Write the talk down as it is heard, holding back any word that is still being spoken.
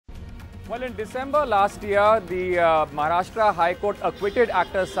Well, in December last year, the Maharashtra High Court acquitted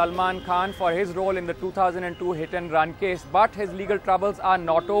actor Salman Khan for his role in the 2002 hit-and-run case, but his legal troubles are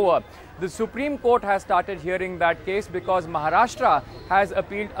not over. The Supreme Court has started hearing that case because Maharashtra has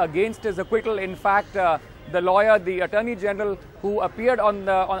appealed against his acquittal. In fact, the lawyer, the Attorney General who appeared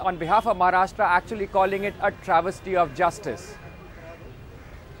on behalf of Maharashtra, actually calling it a travesty of justice.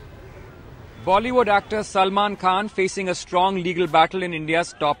 Bollywood actor Salman Khan facing a strong legal battle in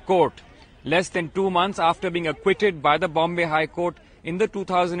India's top court. Less than 2 months after being acquitted by the Bombay High Court in the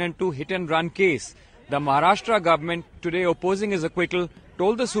 2002 hit-and-run case, the Maharashtra government, today opposing his acquittal,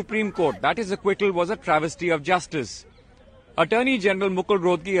 told the Supreme Court that his acquittal was a travesty of justice. Attorney General Mukul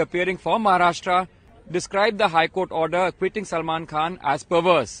Rohatgi, appearing for Maharashtra, described the High Court order acquitting Salman Khan as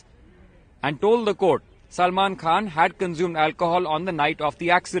perverse and told the court Salman Khan had consumed alcohol on the night of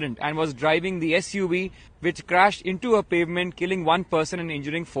the accident and was driving the SUV which crashed into a pavement, killing one person and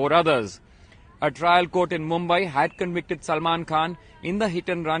injuring 4 others. A trial court in Mumbai had convicted Salman Khan in the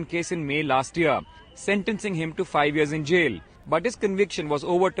hit-and-run case in May last year, sentencing him to 5 years in jail. But his conviction was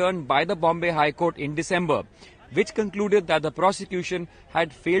overturned by the Bombay High Court in December, which concluded that the prosecution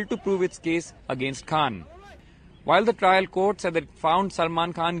had failed to prove its case against Khan. While the trial court said that it found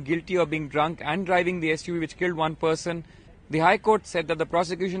Salman Khan guilty of being drunk and driving the SUV which killed one person, the High Court said that the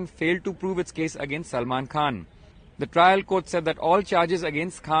prosecution failed to prove its case against Salman Khan. The trial court said that all charges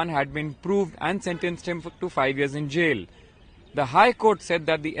against Khan had been proved and sentenced him to 5 years in jail. The High Court said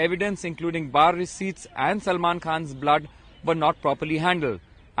that the evidence, including bar receipts and Salman Khan's blood, were not properly handled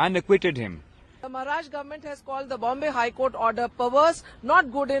and acquitted him. The Maharashtra government has called the Bombay High Court order perverse,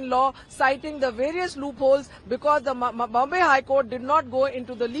 not good in law, citing the various loopholes because the Bombay High Court did not go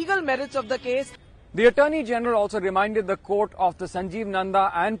into the legal merits of the case. The Attorney General also reminded the court of the Sanjeev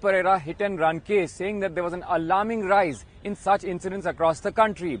Nanda and Pereira hit-and-run case, saying that there was an alarming rise in such incidents across the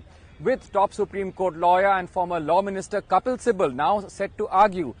country. With top Supreme Court lawyer and former Law Minister Kapil Sibal now set to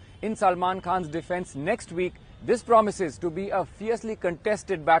argue in Salman Khan's defense next week, this promises to be a fiercely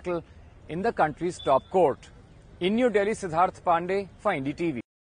contested battle in the country's top court. In New Delhi, Siddharth Pandey for NDTV.